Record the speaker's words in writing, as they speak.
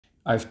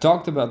I've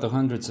talked about the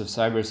hundreds of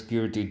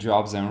cybersecurity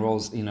jobs and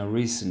roles in a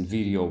recent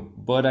video,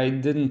 but I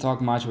didn't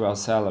talk much about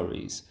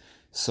salaries.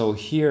 So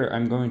here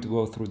I'm going to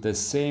go through the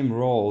same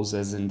roles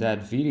as in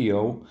that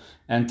video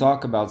and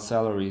talk about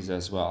salaries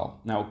as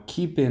well. Now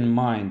keep in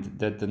mind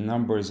that the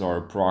numbers are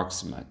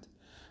approximate.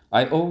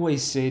 I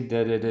always say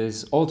that it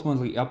is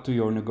ultimately up to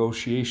your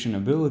negotiation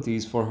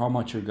abilities for how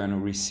much you're going to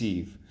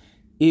receive.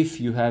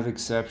 If you have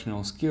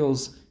exceptional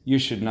skills, you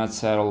should not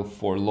settle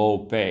for low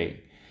pay.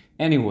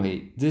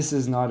 Anyway, this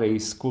is not a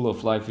School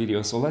of Life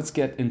video, so let's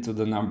get into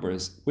the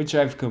numbers, which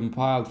I've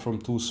compiled from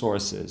two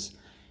sources,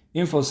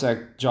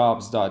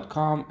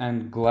 infosecjobs.com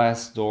and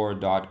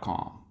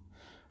glassdoor.com.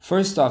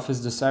 First off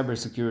is the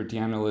Cybersecurity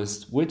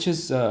Analyst, which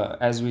is,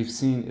 as we've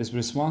seen, is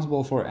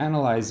responsible for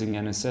analyzing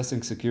and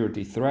assessing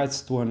security threats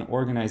to an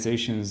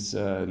organization's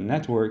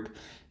network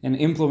and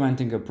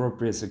implementing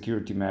appropriate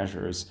security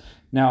measures.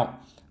 Now,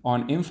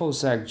 on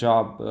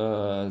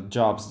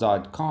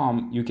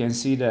infosecjobs.com, you can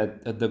see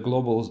that the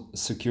global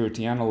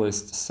security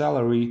analyst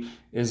salary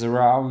is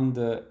around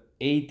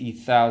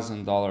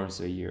 $80,000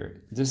 a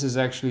year. This is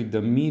actually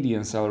the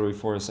median salary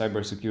for a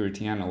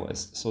cybersecurity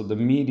analyst. So the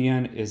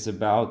median is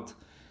about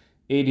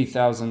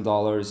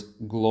 $80,000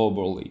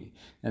 globally.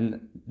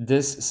 And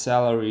this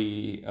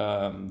salary,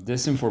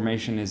 this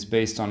information is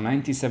based on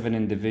 97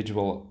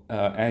 individual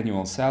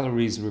annual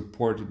salaries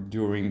reported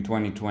during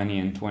 2020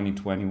 and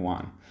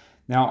 2021.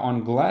 Now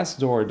on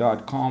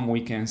glassdoor.com,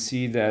 we can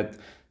see that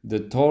the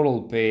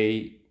total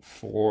pay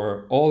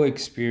for all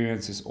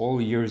experiences, all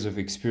years of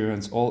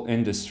experience, all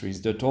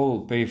industries, the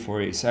total pay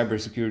for a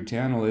cybersecurity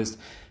analyst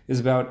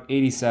is about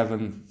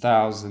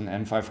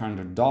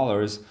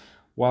 $87,500,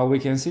 while we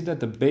can see that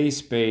the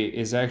base pay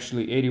is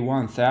actually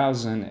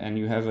 $81,000 and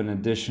you have an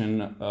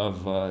addition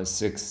of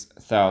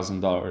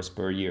 $6,000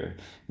 per year.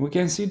 We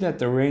can see that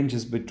the range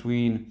is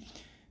between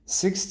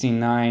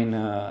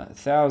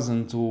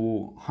 69,000 to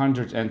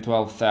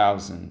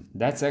 112,000.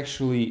 That's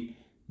actually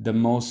the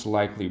most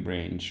likely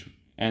range.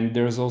 And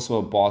there's also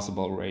a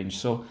possible range.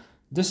 So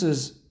this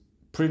is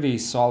pretty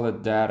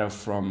solid data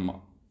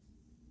from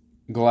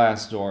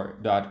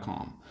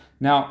glassdoor.com.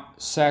 Now,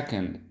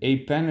 second, a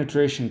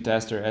penetration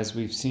tester, as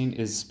we've seen,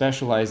 is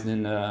specialized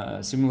in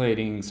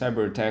simulating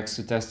cyber attacks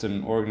to test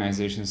an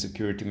organization's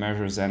security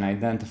measures and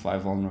identify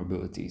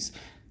vulnerabilities.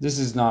 This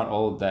is not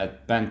all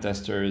that pen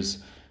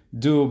testers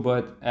do,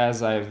 but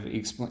as I've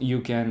explained, you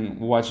can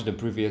watch the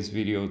previous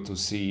video to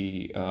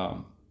see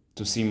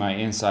my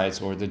insights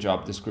or the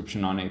job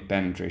description on a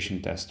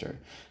penetration tester.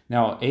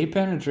 Now, a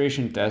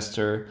penetration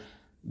tester,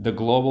 the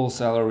global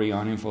salary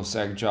on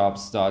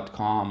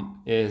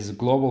infosecjobs.com is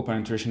global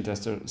penetration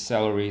tester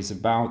salary is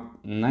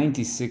about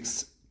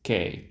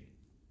 96K.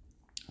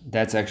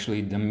 That's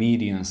actually the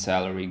median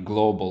salary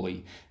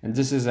globally. And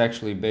this is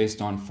actually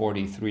based on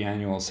 43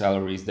 annual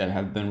salaries that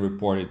have been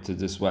reported to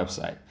this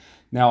website.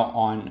 Now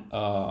on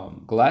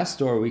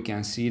Glassdoor, we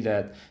can see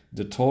that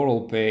the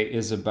total pay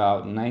is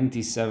about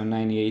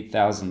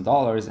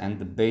 $98,000 and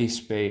the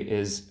base pay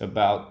is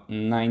about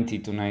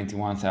 $90,000 to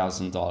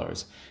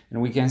 $91,000.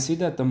 And we can see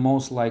that the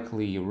most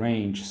likely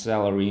range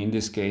salary in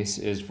this case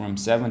is from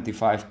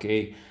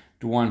 75K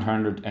to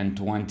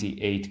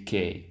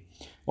 128K.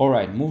 All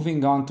right,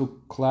 moving on to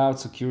Cloud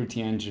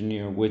Security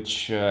Engineer,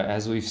 which,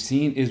 as we've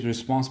seen, is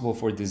responsible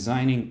for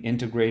designing,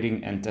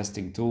 integrating, and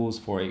testing tools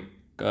for a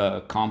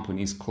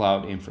company's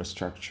cloud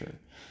infrastructure.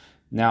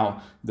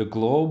 Now, the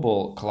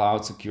global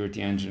Cloud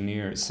Security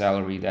Engineer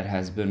salary that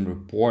has been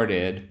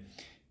reported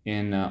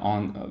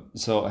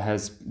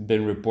has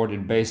been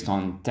reported based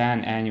on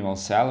 10 annual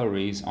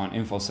salaries on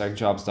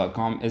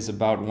infosecjobs.com is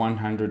about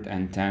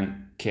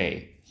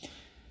 110K.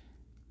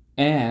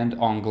 And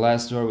on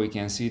Glassdoor, we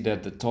can see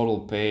that the total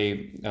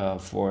pay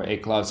for a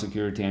cloud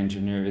security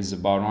engineer is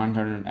about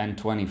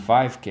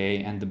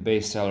 125K and the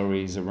base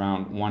salary is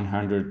around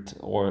 100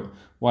 or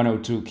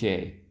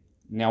 102K.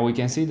 Now we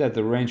can see that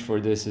the range for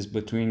this is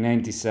between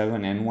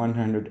 97 and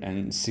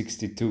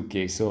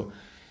 162K. So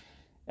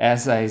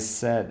as I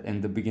said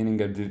in the beginning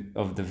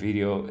of the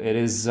video, it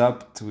is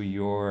up to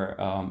your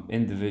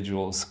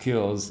individual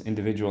skills,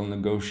 individual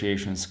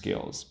negotiation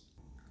skills.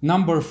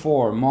 Number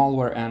 4,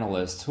 Malware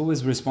Analyst, who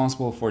is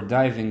responsible for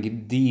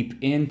diving deep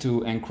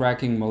into and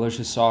cracking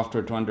malicious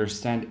software to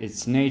understand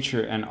its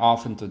nature and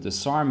often to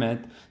disarm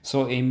it.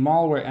 So a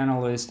Malware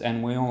Analyst,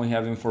 and we only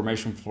have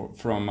information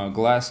from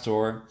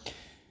Glassdoor,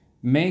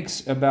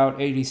 makes about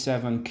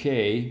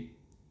 87K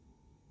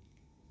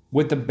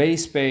with a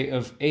base pay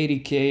of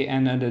 80K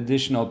and an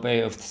additional pay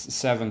of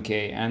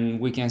 7K. And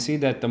we can see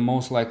that the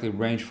most likely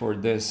range for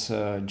this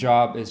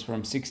job is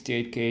from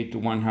 68K to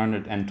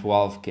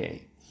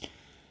 112K.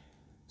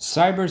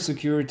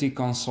 Cybersecurity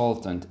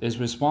Consultant is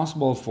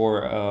responsible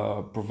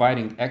for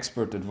providing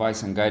expert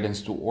advice and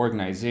guidance to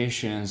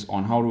organizations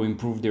on how to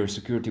improve their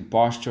security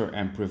posture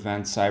and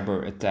prevent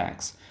cyber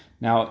attacks.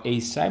 Now, a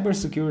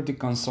cybersecurity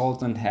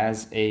consultant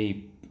has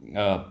a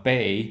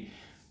pay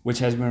which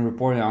has been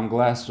reported on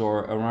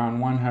Glassdoor around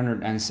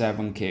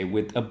 107K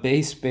with a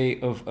base pay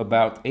of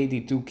about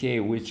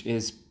 82K, which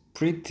is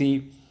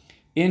pretty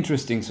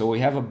Interesting. So we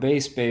have a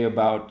base pay of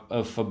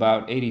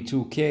about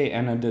 82K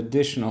and an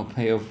additional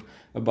pay of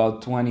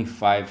about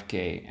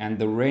 25K. And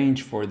the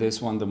range for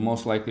this one, the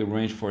most likely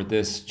range for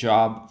this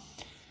job,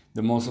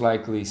 the most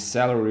likely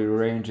salary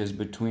range is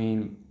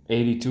between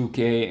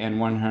 82K and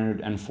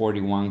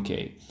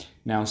 141K.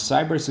 Now,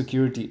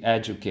 Cybersecurity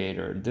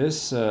Educator,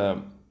 this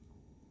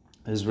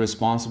is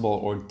responsible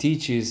or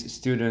teaches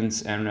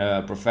students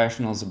and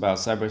professionals about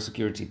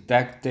cybersecurity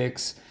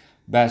tactics,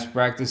 best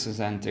practices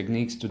and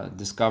techniques to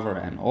discover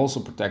and also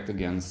protect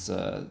against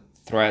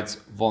threats,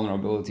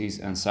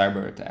 vulnerabilities, and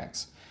cyber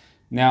attacks.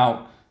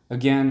 Now,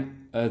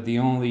 again, the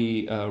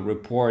only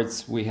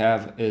reports we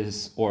have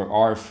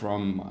are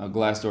from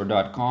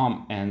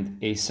Glassdoor.com, and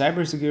a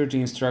cybersecurity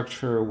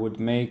instructor would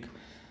make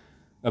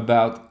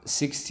about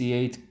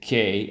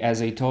 68K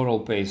as a total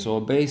pay. So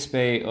a base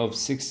pay of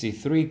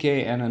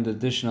 63K and an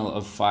additional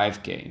of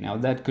 5K. Now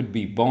that could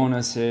be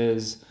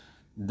bonuses,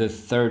 the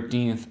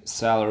 13th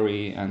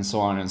salary, and so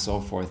on and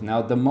so forth.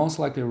 Now the most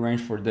likely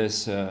range for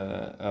this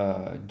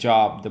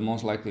job, the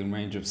most likely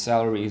range of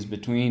salary is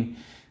between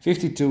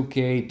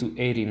 52K to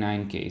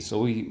 89K.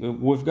 So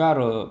we've got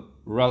a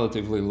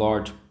relatively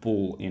large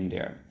pool in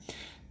there.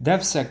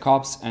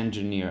 DevSecOps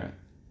Engineer.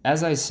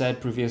 As I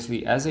said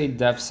previously, as a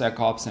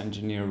DevSecOps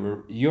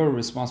engineer, you're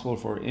responsible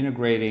for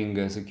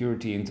integrating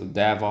security into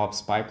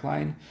DevOps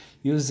pipelines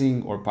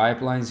using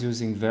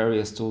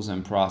various tools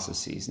and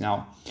processes.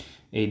 Now,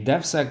 a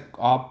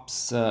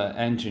DevSecOps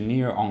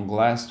engineer on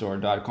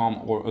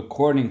Glassdoor.com, or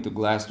according to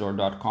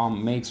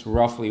Glassdoor.com, makes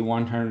roughly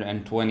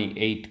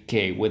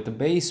 128K with a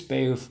base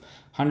pay of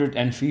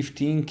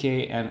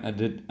 115K and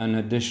an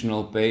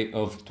additional pay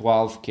of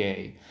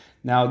 12K.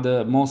 Now,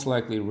 the most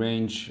likely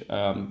range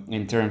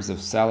in terms of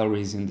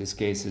salaries in this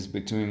case is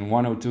between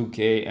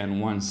 102K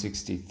and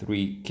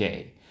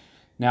 163K.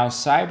 Now,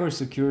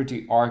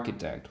 Cybersecurity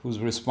Architect, who's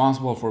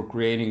responsible for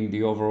creating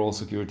the overall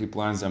security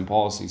plans and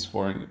policies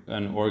for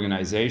an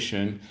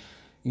organization,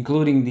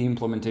 including the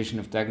implementation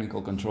of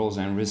technical controls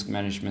and risk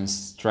management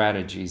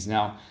strategies.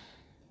 Now,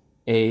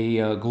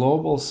 a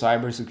global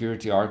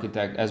cybersecurity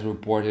architect, as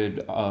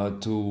reported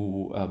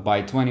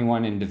by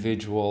 21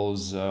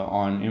 individuals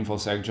on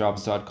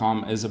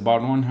infosecjobs.com, is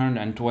about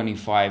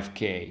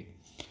 125K.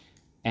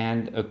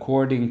 And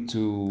according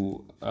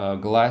to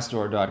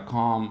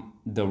Glassdoor.com,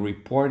 the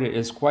report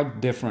is quite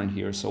different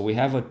here. So we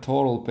have a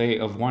total pay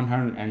of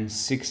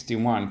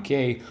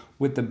 161K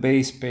with the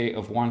base pay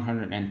of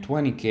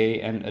 120K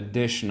and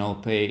additional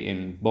pay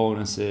in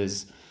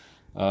bonuses,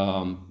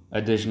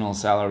 additional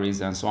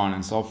salaries, and so on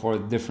and so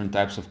forth. Different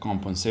types of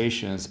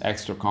compensations,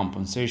 extra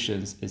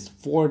compensations is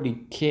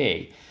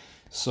 40K.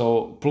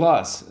 So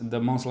plus the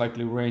most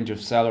likely range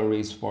of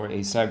salaries for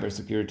a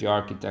cybersecurity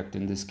architect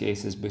in this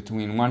case is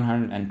between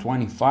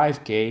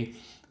 125K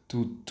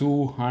to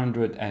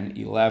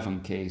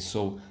 211K.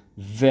 So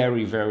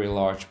very, very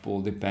large pool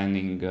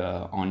depending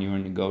on your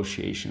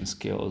negotiation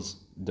skills,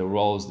 the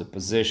roles, the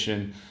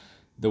position,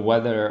 the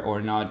whether or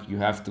not you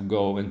have to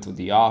go into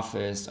the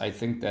office. I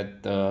think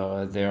that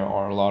there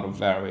are a lot of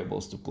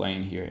variables to play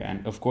in here.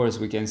 And of course,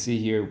 we can see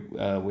here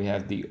we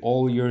have the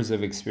all years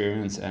of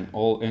experience and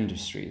all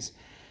industries.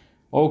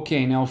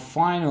 Okay, now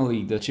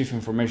finally, the Chief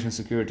Information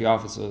Security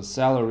Officer's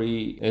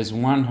salary is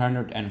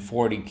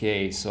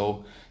 140K.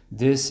 So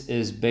this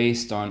is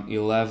based on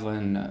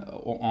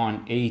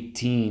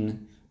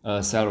 18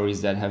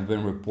 salaries that have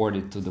been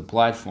reported to the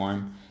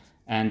platform.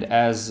 And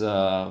as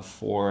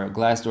for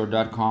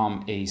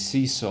Glassdoor.com, a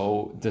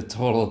CISO, the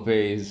total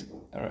pay is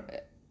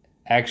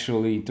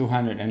actually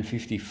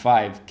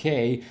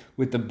 255K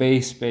with a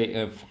base pay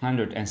of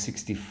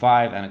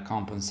 165 and a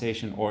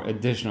compensation or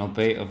additional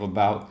pay of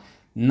about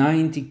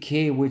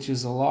 90K, which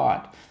is a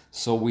lot.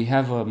 So we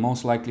have a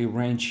most likely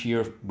range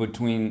here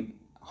between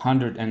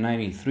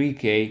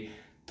 193K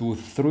to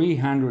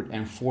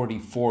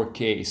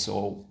 344K.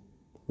 So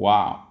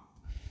wow.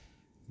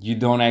 You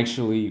don't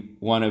actually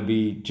want to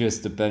be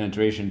just a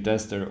penetration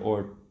tester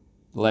or,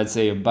 let's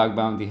say, a bug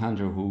bounty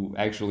hunter who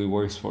actually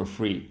works for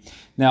free.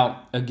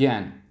 Now,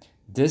 again,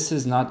 this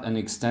is not an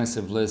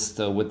extensive list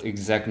with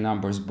exact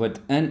numbers, but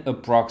an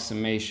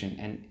approximation.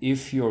 And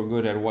if you're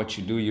good at what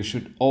you do, you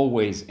should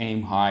always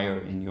aim higher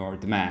in your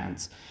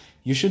demands.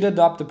 You should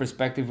adopt the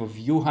perspective of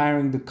you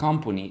hiring the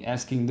company,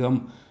 asking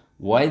them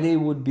why they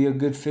would be a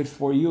good fit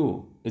for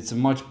you. It's a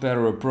much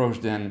better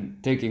approach than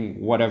taking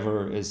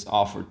whatever is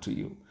offered to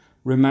you.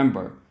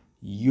 Remember,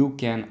 you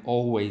can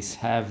always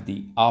have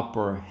the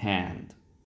upper hand.